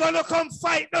 He's not going to come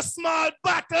fight the small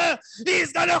battle.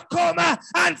 He's going to come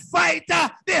and fight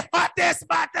the hottest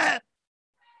battle.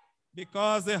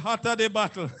 Because the hotter the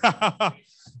battle,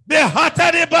 the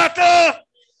hotter the battle,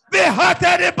 the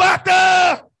hotter the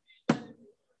battle.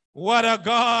 What a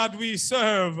God we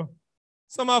serve.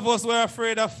 Some of us were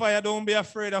afraid of fire. Don't be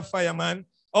afraid of fire, man.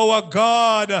 Our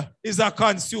God is a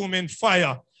consuming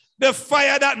fire. The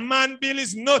fire that man builds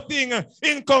is nothing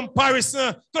in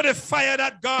comparison to the fire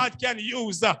that God can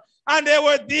use. And they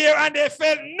were there and they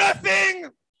felt nothing,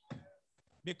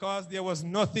 because there was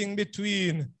nothing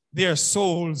between their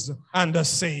souls and the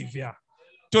Savior.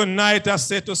 Tonight I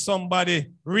say to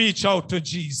somebody, reach out to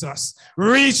Jesus.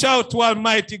 Reach out to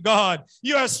Almighty God.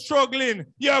 You are struggling.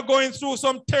 You are going through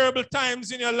some terrible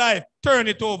times in your life. Turn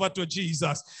it over to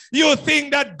Jesus. You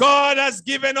think that God has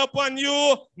given up on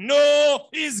you? No,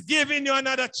 he's giving you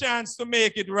another chance to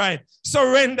make it right.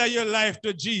 Surrender your life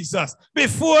to Jesus.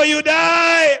 Before you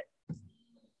die,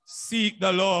 seek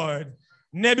the Lord.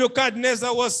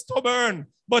 Nebuchadnezzar was stubborn,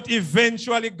 but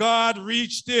eventually God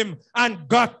reached him and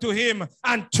got to him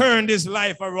and turned his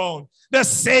life around. The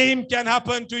same can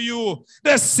happen to you.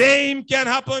 The same can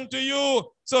happen to you.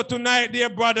 So tonight, dear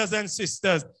brothers and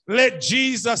sisters, let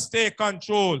Jesus take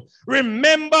control.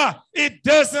 Remember, it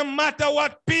doesn't matter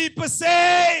what people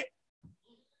say.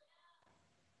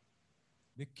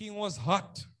 The king was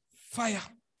hot, fire,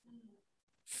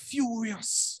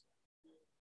 furious.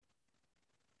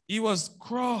 He was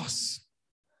cross.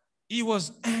 He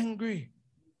was angry.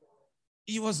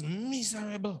 He was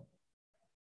miserable.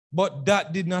 But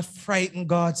that did not frighten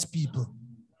God's people.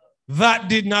 That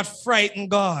did not frighten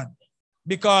God,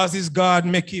 because his God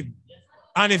make him.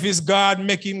 And if his God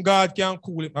make him, God can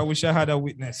cool him. I wish I had a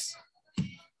witness.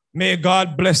 May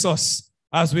God bless us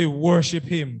as we worship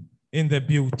him in the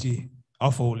beauty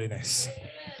of holiness.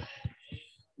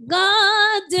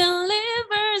 God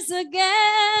delivers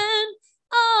again.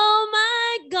 Oh,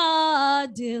 my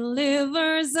God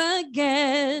delivers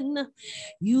again.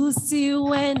 You see,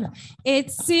 when it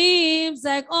seems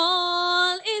like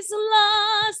all is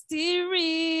lost, he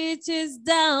reaches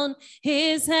down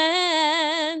his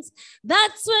hands.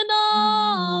 That's when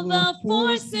all the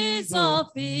forces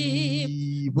of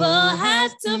evil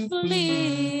have to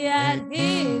flee at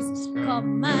his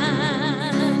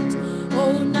command.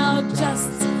 Oh, now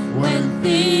just when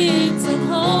things are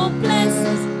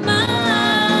hopeless,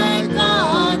 my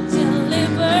God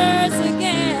delivers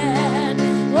again.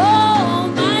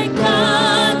 Oh, my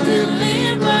God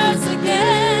delivers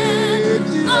again.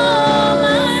 Oh,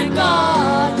 my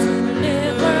God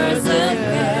delivers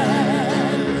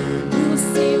again. You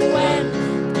see, when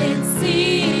it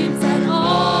seems that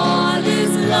all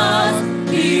is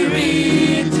lost, he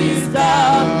reaches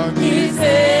down his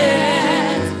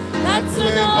hand.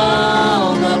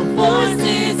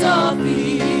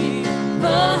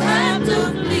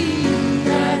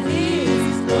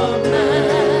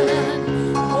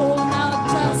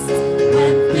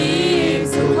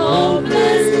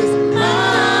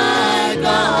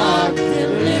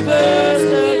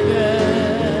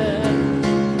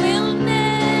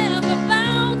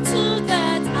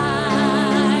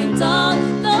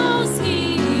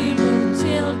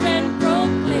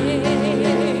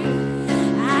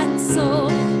 So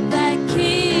the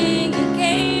king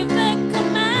gave the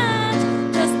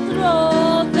command, just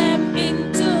throw them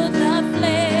into the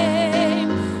flame.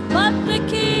 But the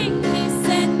king, he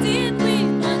said, did we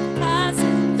not cast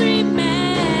 3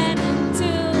 men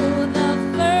into the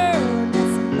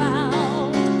furnace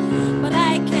bound? But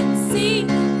I can see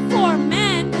 4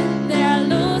 men, they are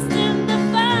loosed in the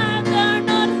fire, they're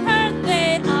not hurt,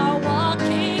 they are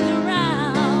walking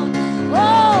around.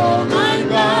 Oh my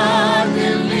God,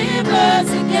 delivers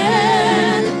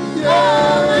again.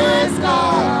 Oh my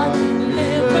God,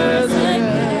 delivers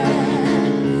again.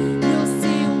 You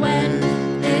see, when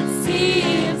it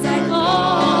seems like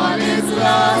all is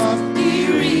lost, he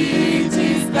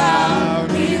reaches down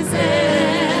his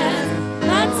hand.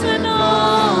 That's when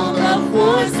all the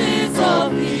forces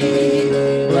of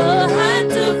evil had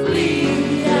to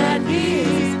flee at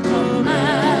his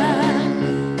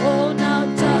command. Oh, now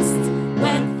just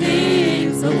when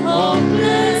things are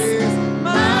hopeless,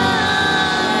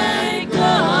 my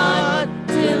God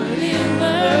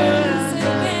delivers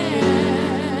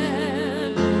again.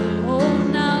 Oh,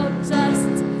 now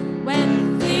just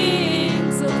when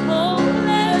things are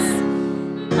hopeless,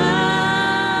 my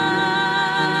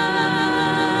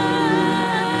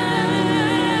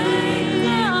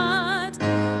God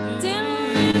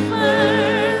delivers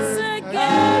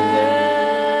again.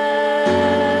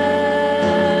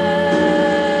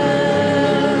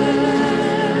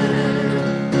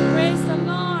 Praise the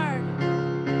Lord.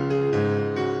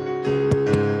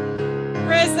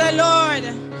 Praise the Lord.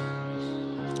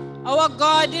 Our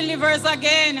God delivers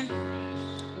again.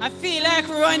 I feel like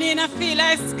running. I feel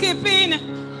like skipping.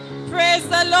 Praise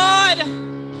the Lord.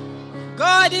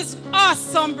 God is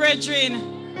awesome, brethren.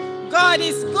 God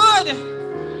is good.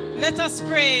 Let us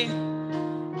pray.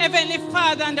 Heavenly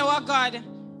Father and our God,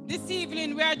 this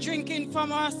evening we are drinking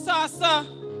from our saucer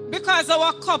because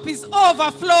our cup is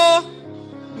overflow.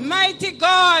 Mighty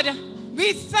God,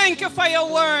 we thank you for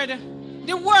your word.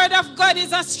 The word of God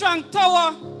is a strong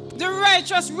tower. The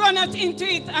righteous runneth into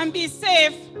it and be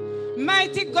safe.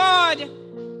 Mighty God,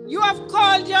 you have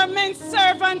called your men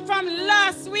servant from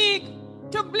last week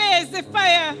to blaze the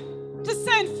fire, to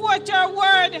send forth your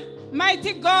word.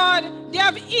 Mighty God, they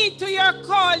have heed to your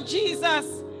call, Jesus.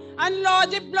 And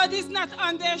Lord, the blood is not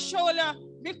on their shoulder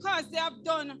because they have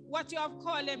done what you have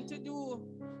called them to do.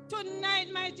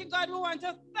 Tonight, mighty God, we want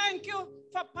to thank you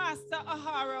for Pastor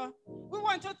Ahara. We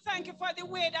want to thank you for the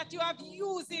way that you have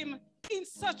used him in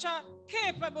such a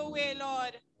capable way,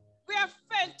 Lord. We have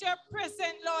felt your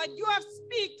presence, Lord. You have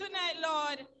speak tonight,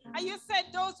 Lord. And you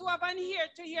said those who have an ear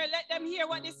to hear, let them hear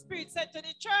what the Spirit said to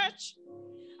the church.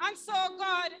 And so,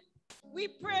 God, we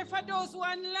pray for those who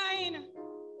are online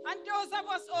and those of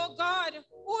us, oh God,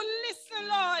 who listen,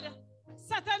 Lord.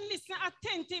 Sit and listen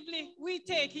attentively. We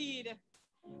take heed.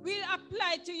 We'll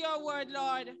apply to your word,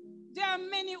 Lord. There are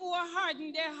many who are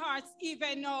hardening their hearts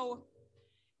even now.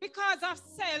 Because of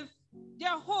self, they're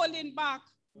holding back.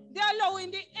 They're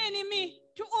allowing the enemy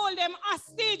to hold them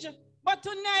hostage. But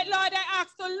tonight, Lord, I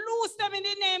ask to loose them in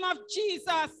the name of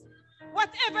Jesus.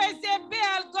 Whatever is their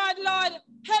bail, God, Lord,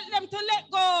 help them to let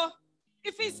go.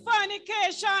 If it's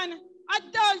fornication,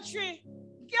 adultery,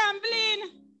 gambling,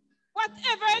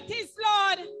 whatever it is,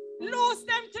 Lord, loose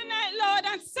them tonight, Lord,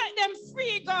 and set them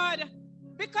free, God.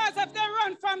 Because if they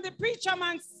run from the preacher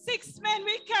man, 6 men,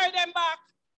 we carry them back.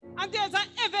 And there's an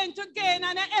heaven to gain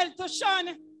and a hell to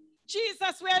shun.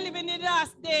 Jesus, we are living in the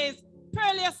last days.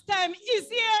 Perilous time is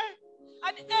here.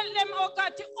 And help them, oh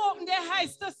God, to open their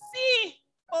eyes to see,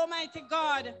 Almighty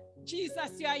God.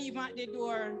 Jesus, you are even at the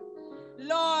door.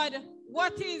 Lord,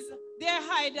 what is their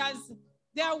idols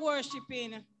they are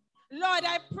worshiping? Lord,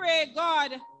 I pray,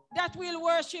 God, that we'll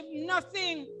worship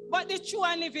nothing but the true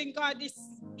and living God this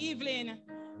evening.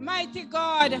 Mighty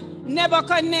God,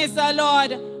 Nebuchadnezzar,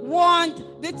 Lord,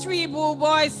 want the 3 Hebrew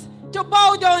boys to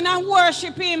bow down and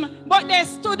worship him, but they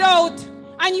stood out.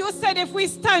 And you said if we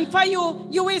stand for you,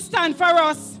 you will stand for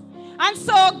us. And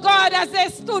so, God, as they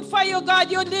stood for you,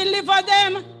 God, you deliver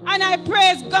them. And I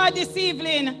praise God this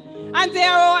evening. And they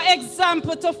are our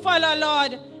example to follow,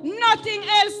 Lord. Nothing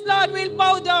else, Lord, will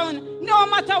bow down, no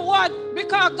matter what,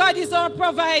 because God is our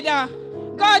provider.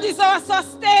 God is our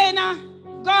sustainer.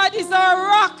 God is our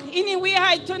rock in him we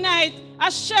hide tonight, a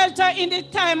shelter in the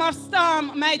time of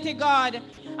storm, mighty God.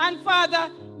 And Father,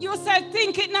 you said,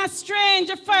 think it not strange,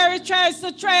 the fiery trials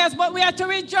to try us, but we are to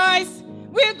rejoice.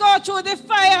 We'll go through the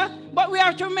fire, but we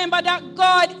have to remember that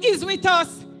God is with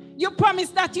us. You promise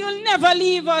that you'll never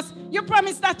leave us. You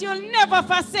promise that you'll never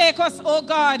forsake us, oh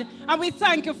God. And we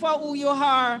thank you for who you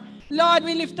are. Lord,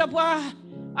 we lift up our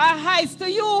eyes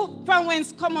to you, from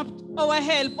whence come up our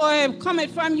help. Our help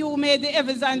cometh from you, who made the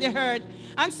heavens and the earth.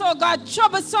 And so, God,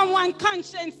 trouble someone's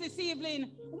conscience this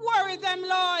evening. Worry them,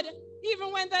 Lord.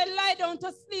 Even when they lie down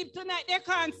to sleep tonight, they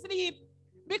can't sleep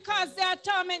because they are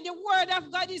tormented. The word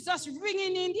of God is just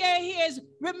ringing in their ears,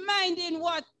 reminding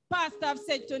what Pastor have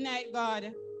said tonight,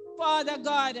 God. Father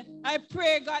God, I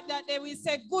pray, God, that they will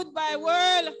say, goodbye,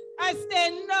 world. I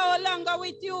stay no longer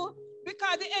with you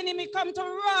because the enemy come to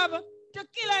rob, to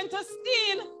kill, and to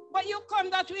steal. But you come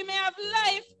that we may have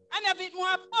life and have it more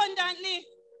abundantly.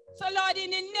 So, Lord, in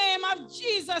the name of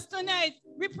Jesus tonight,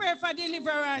 we pray for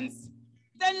deliverance.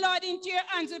 Then, Lord, into your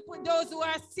hands we put those who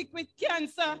are sick with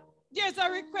cancer. There's a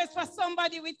request for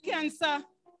somebody with cancer.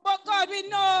 But, God, we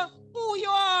know who you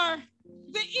are,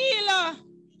 the healer,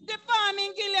 the balm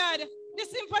in Gilead, the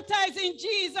sympathizing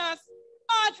Jesus,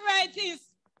 arthritis,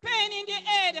 pain in the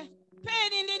head,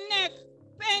 pain in the neck,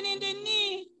 pain in the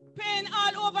knee, pain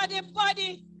all over the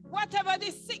body. Whatever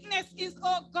the sickness is,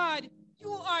 oh God,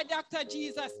 you are Dr.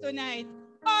 Jesus tonight.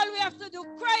 All we have to do,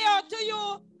 cry out to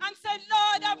you and say,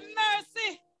 Lord, have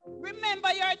mercy.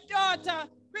 Remember your daughter.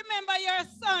 Remember your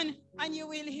son, and you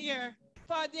will hear.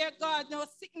 For dear God, no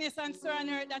sickness and sorrow on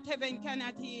earth that heaven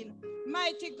cannot heal.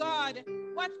 Mighty God,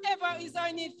 whatever is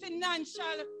our need,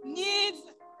 financial needs,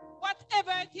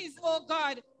 whatever it is, oh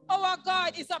God, our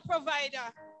God is a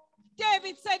provider.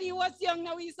 David said he was young,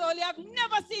 now he's old. I've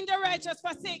never seen the righteous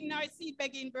forsaken or seed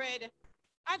begging bread.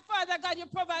 And Father God, you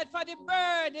provide for the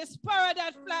bird, the sparrow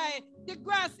that fly, the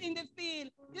grass in the field.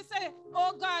 You say,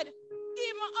 oh God,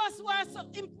 even us who are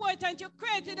so important, you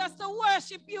created us to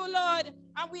worship you, Lord.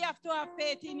 And we have to have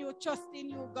faith in you, trust in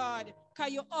you, God,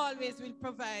 because you always will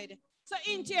provide. So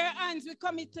into your hands we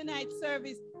commit tonight's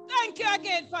service. Thank you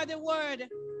again for the word.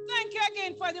 Thank you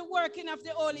again for the working of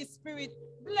the Holy Spirit.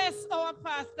 Bless our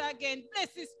pastor again. Bless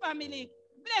his family.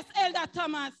 Bless Elder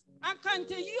Thomas. And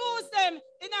continue to use them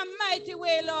in a mighty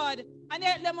way, Lord. And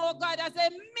help them, oh God, as they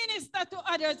minister to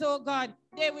others, oh God,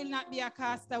 they will not be a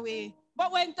castaway.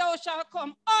 But when thou shalt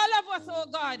come, all of us, oh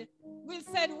God, will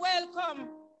say, welcome,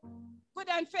 good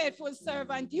and faithful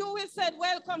servant. You will say,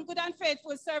 welcome, good and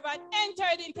faithful servant.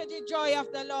 Entered into the joy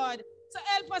of the Lord. So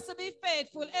help us to be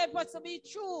faithful. Help us to be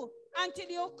true until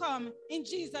you come. In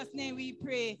Jesus' name we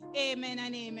pray. Amen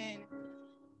and amen.